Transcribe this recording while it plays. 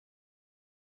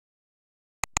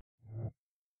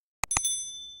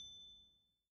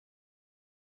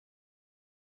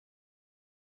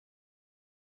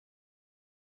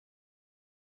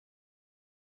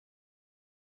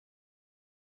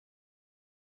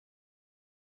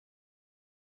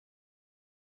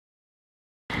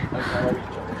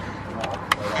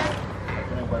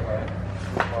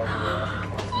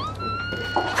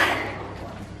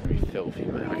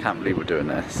can't believe we're doing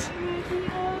this.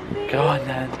 Go on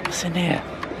then, what's in here?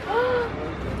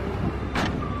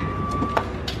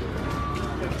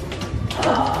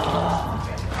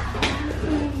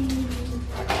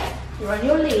 You're on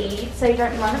your lead so you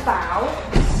don't run about.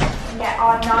 And get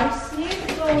our nice new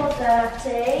floor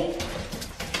dirty.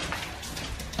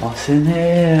 What's in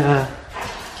here?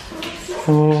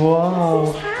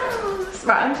 Wow. House.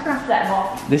 Right, I'm just gonna have to let him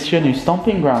off. This is your new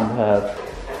stomping ground, Herb.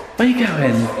 Where are you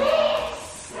going? This?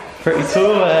 Pretty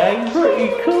cool, eh?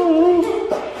 Pretty cool.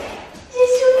 Is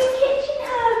this your kitchen,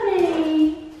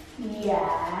 Herbie?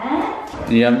 Yeah.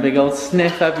 You have a big old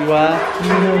sniff everywhere.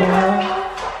 Yeah.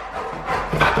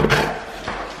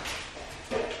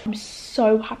 I'm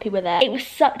so happy with it. It was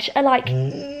such a like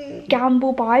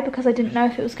gamble buy because I didn't know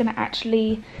if it was gonna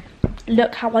actually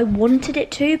look how I wanted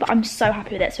it to, but I'm so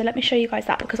happy with it. So let me show you guys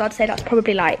that, because I'd say that's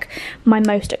probably like my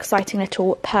most exciting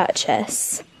little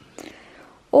purchase.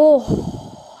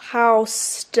 Oh, how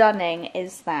stunning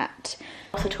is that?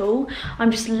 Not at all.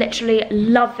 I'm just literally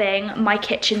loving my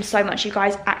kitchen so much. You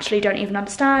guys actually don't even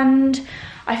understand.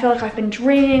 I feel like I've been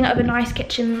dreaming of a nice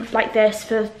kitchen like this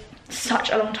for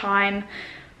such a long time.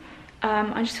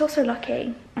 I just feel so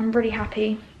lucky. I'm really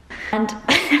happy. And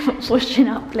I'm washing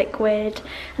up liquid,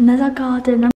 and there's our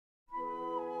garden.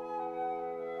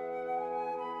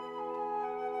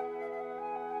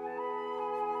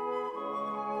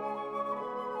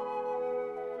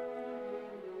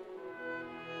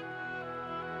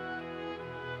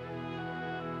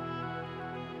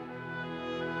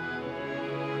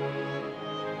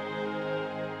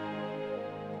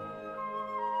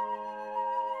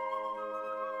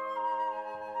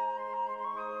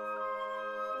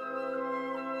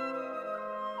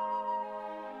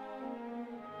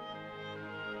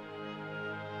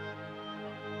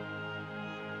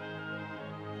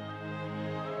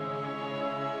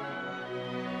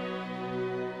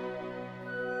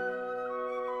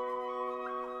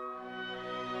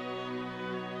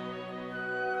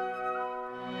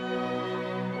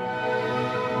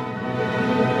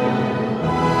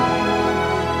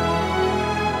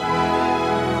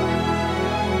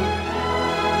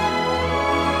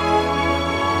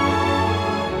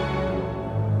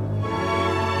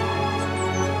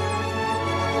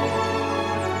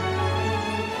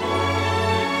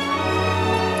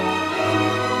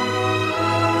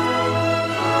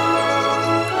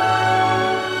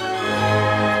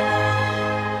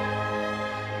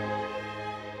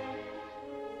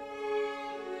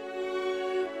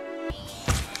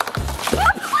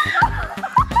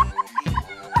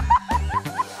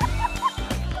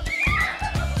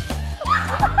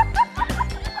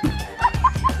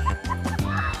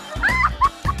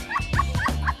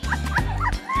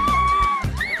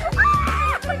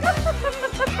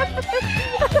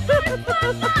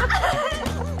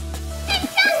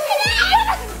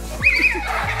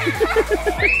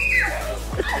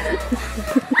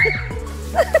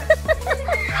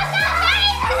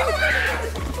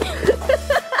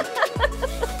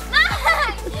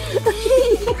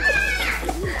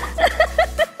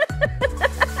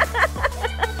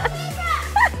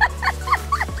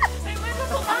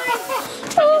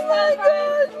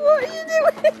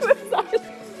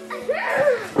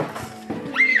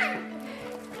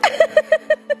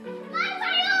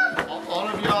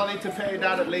 To pay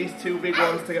Dad at least 2 big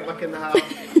ones to get back in the house.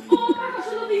 Oh my gosh,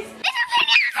 I love these.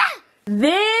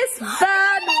 This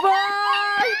bad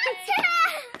boy!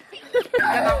 Get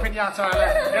that piñata out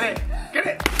there. Get it. Get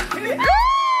it. Get it. Oh,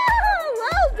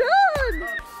 well done!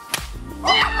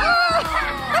 Oh.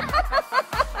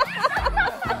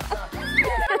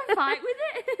 Fight with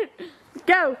it.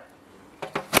 Go.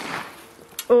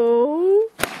 Oh.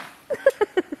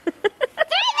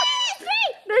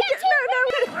 No.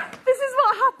 This is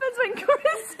what happens when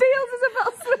Chris steals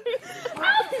Isabel's sweets.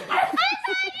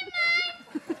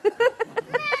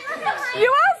 You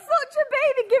are such a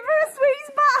baby. Give her a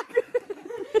sweets back.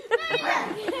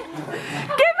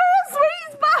 Give her a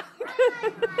sweets back.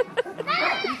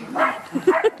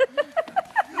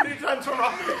 You trying to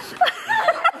rock it?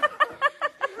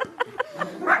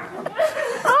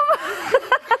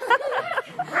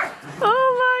 Oh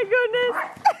my goodness.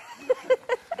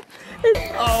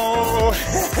 Oh.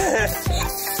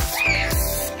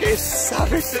 It's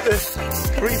savage at the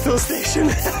refill station.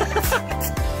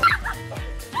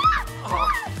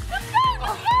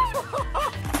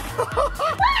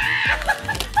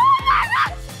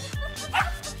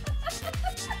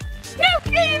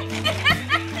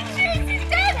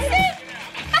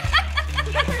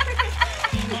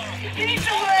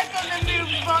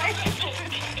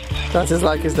 That's just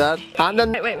like his dad. And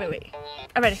then Wait.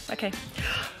 I'm ready. Okay.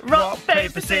 rock,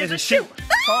 paper, scissors, shoot.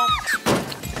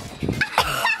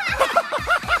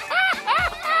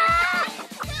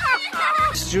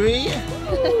 3.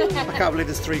 I can't believe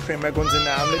there's 3 cream egg ones in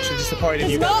there. I'm literally disappointed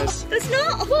in you guys. There's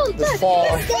not. There's 4.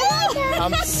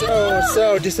 I'm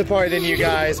so disappointed in you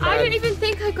guys, man. I don't even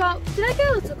think I got. Did I get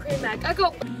a little cream egg? I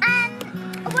got.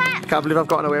 Can't believe I've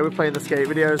gotten away with playing the skate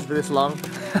videos for this long. Wait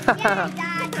for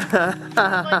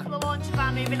the launch of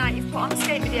our movie night. You've put on a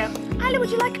skate video. Isla,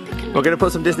 would you like a picnic? We're going to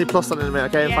put some Disney Plus on in a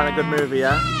minute, okay? And find a good movie,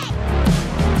 yeah?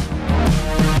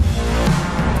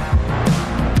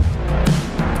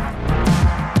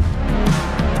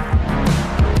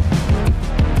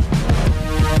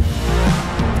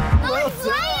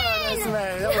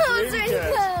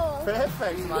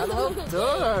 Perfect, man. Well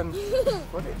done.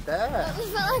 Put it there. It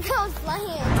felt like I was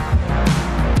flying.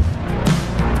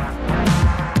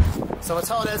 So I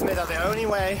told Esme that the only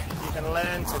way you can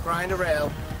learn to grind a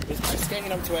rail is by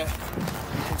skating up to it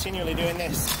and continually doing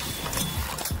this.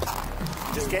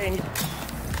 Just getting.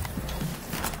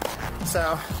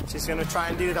 So she's going to try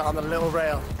and do that on the little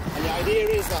rail. And the idea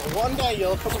is that one day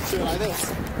you'll come up to it like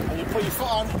this, and you put your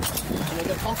foot on, and you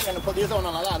get confident and put the other one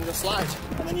on like that, and just slide.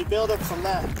 And then you build up from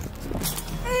there.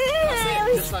 That's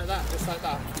it, just like that, just like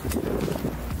that.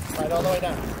 Slide all the way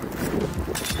down.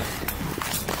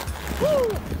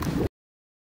 Woo!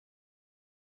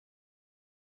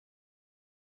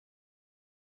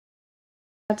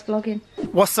 Vlogging.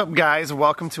 What's up, guys?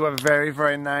 Welcome to a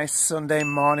very nice Sunday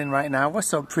morning right now.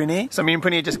 What's up, Prinny? So me and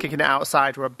Prinny are just kicking it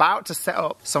outside. We're about to set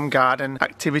up some garden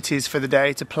activities for the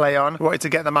day to play on. We wanted to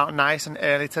get them out nice and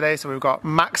early today, so we've got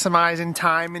maximising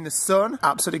time in the sun.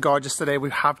 Absolutely gorgeous today. We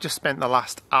have just spent the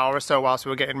last hour or so whilst we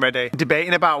were getting ready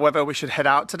debating about whether we should head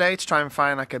out today to try and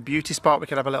find like a beauty spot we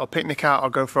could have a little picnic at or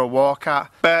go for a walk at.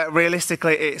 But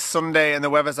realistically, it's Sunday and the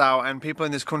weather's out, and people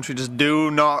in this country just do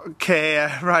not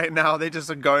care right now. They just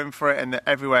are going for it, and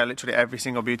everywhere, literally every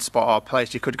single beauty spot or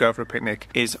place you could go for a picnic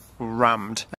is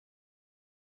rammed.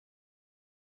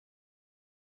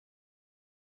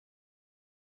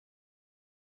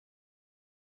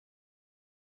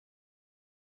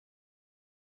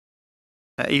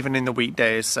 Even in the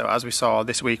weekdays, so as we saw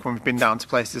this week when we've been down to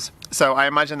places. So I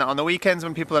imagine that on the weekends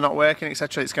when people are not working,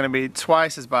 etc., it's going to be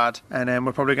twice as bad, and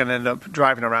we're probably going to end up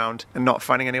driving around and not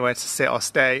finding anywhere to sit or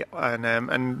stay,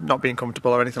 and not being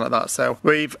comfortable or anything like that. So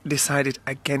we've decided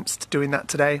against doing that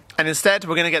today, and instead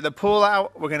we're going to get the pool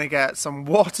out, we're going to get some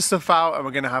water stuff out, and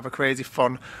we're going to have a crazy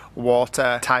fun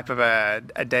water type of a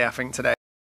day, I think, today.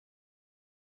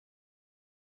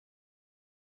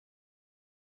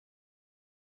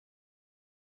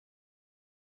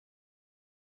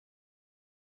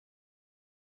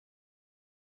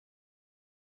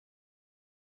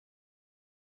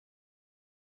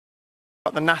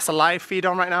 Got the NASA live feed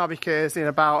on right now because in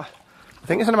about, I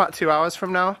think it's in about 2 hours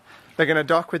from now, they're going to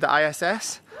dock with the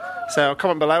ISS. So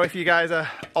comment below if you guys are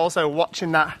also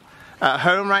watching that at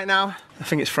home right now. I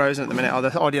think it's frozen at the minute, or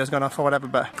the audio's gone off or whatever,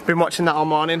 but I've been watching that all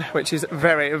morning, which is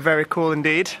very cool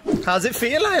indeed. How's it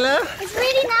feel, Lila? It's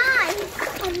really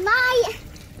nice. I might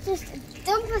just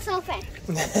dump myself in.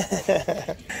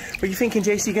 What are you thinking,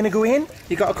 JC? You going to go in?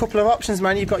 You've got a couple of options,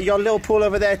 man. You've got your little pool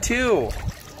over there too.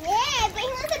 Yeah, but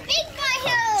here's a big one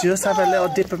here. Just have a little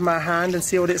dip of my hand and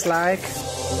see what it's like.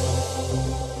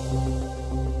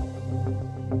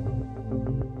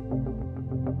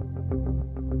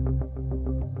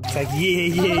 It's like,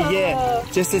 yeah.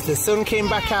 Just as the sun came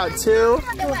back out too.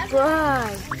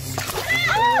 Goodbye.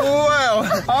 Whoa!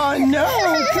 Oh no!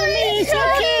 Come here, it's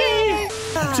okay!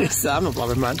 Just, I'm not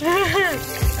bothered, man.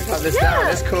 I got this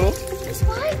down, it's cool. It's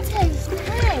white toast,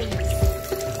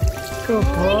 nice. Good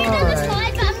boy. You know the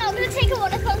slide, but I'm not going to take a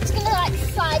water I'm just going to like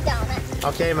slide down it.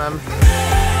 Okay, ma'am.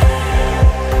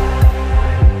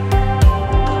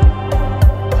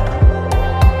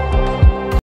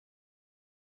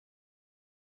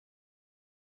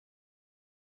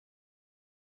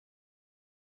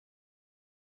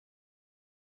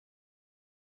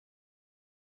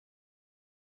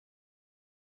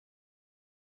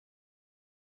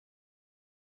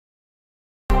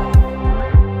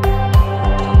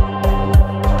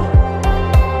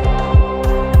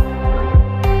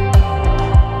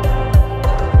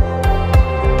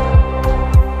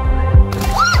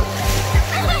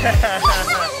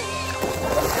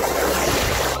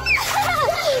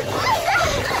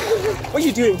 What are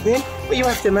you doing, Quinn? What are you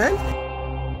after, man?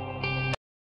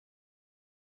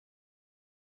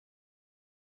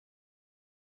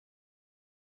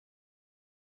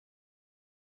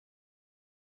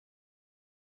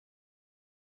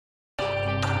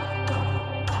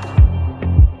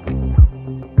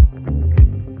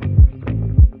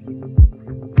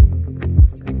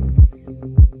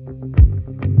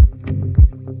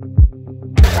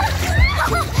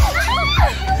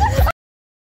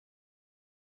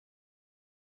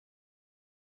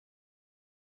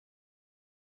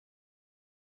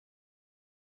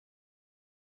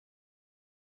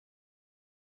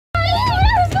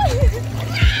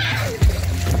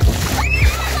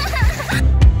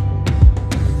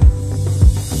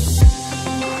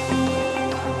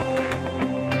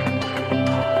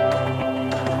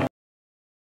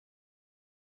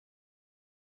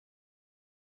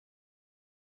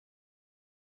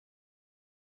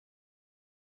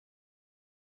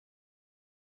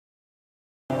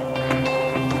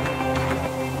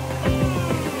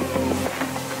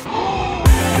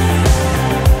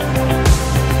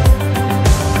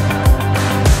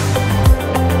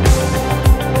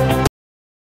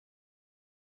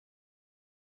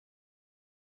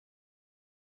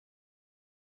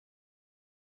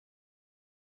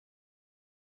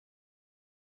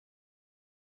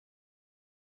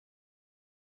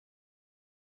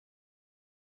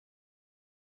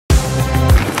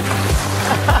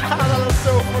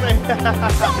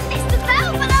 Don't miss the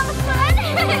bell, but that was fun.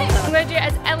 I'm going to do it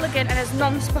as elegant and as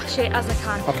non-splashy as I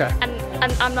can. Okay.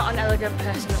 And I'm not an elegant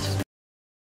person.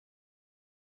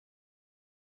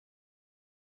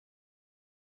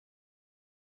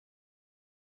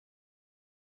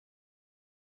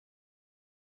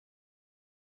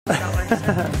 That's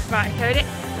just right, code it.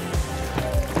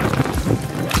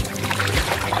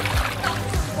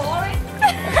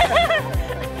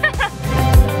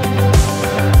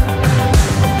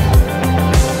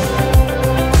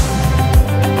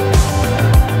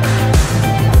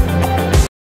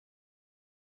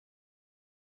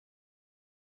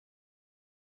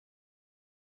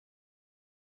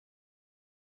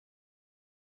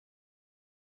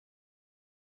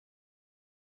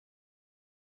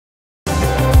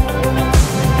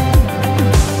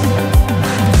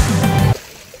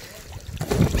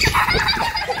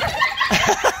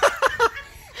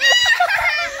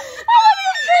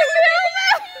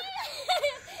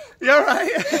 You're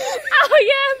right. Oh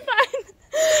yeah, I'm fine.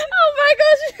 Oh my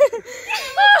gosh.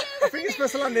 I think you're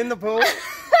supposed to land in the pool.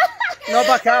 No,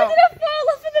 back out. I'm gonna fall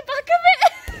off in the back of it.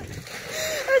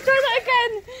 Let's try that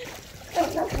again.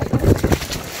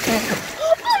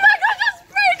 Oh my gosh, I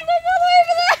sprayed one all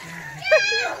over there.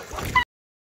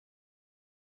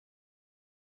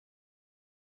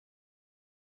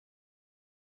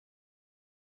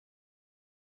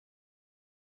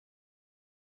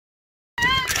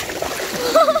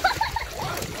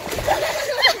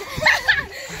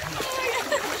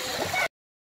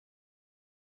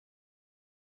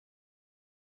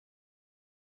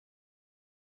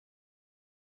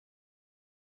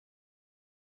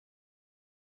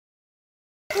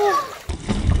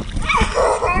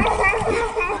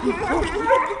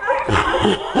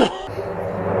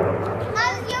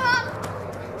 You're on.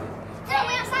 Are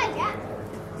we outside yet?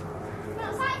 We're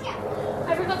outside yet?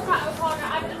 Have we got to cut a corner?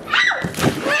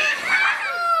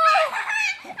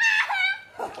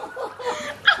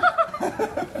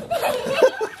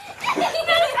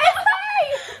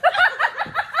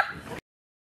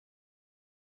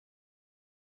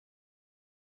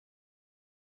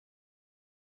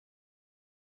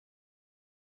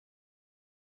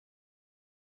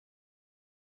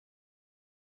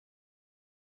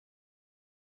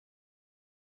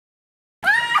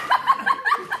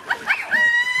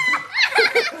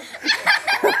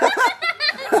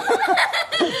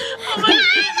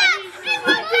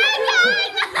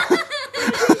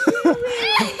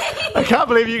 I can't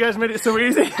believe you guys made it so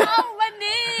easy. Oh, my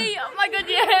knee! Oh my god,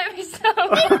 you hurt me so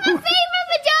much. It's my favourite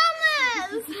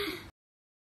pajamas!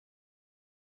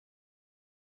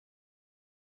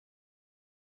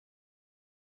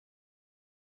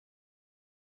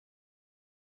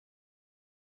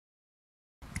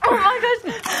 Oh my gosh.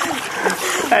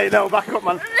 Hey, no, back up,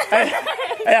 man. Hey,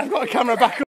 I've got a camera,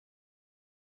 back up.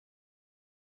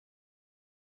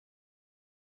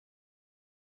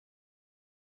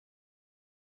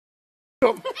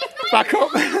 Back up.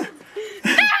 I've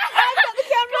got the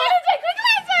camera.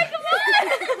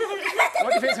 What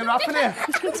do you think's going to happen here?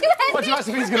 I'm too heavy. What do you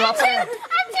actually think is going to happen here? I'm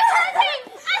too heavy.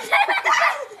 I'm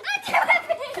too heavy.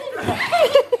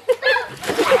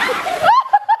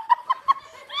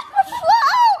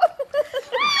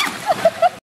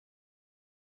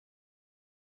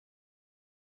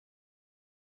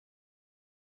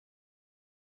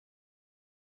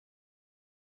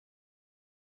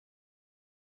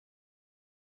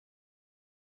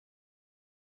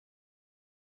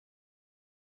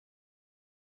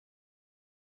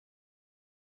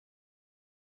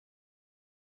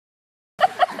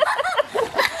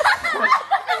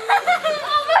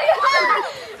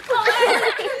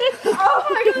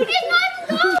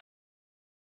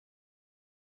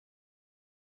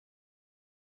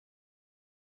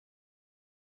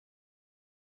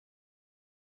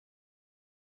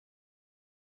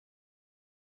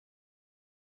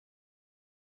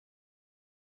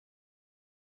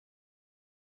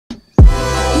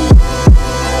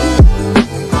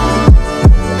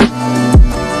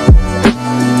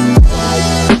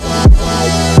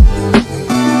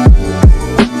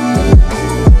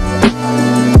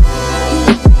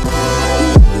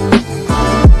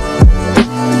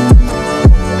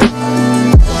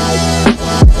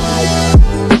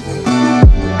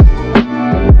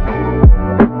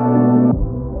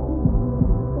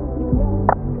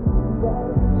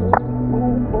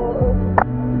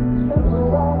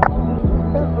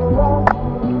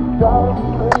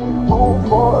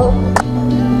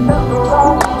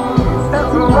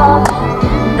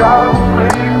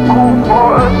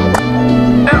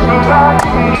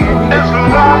 It's a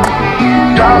lot,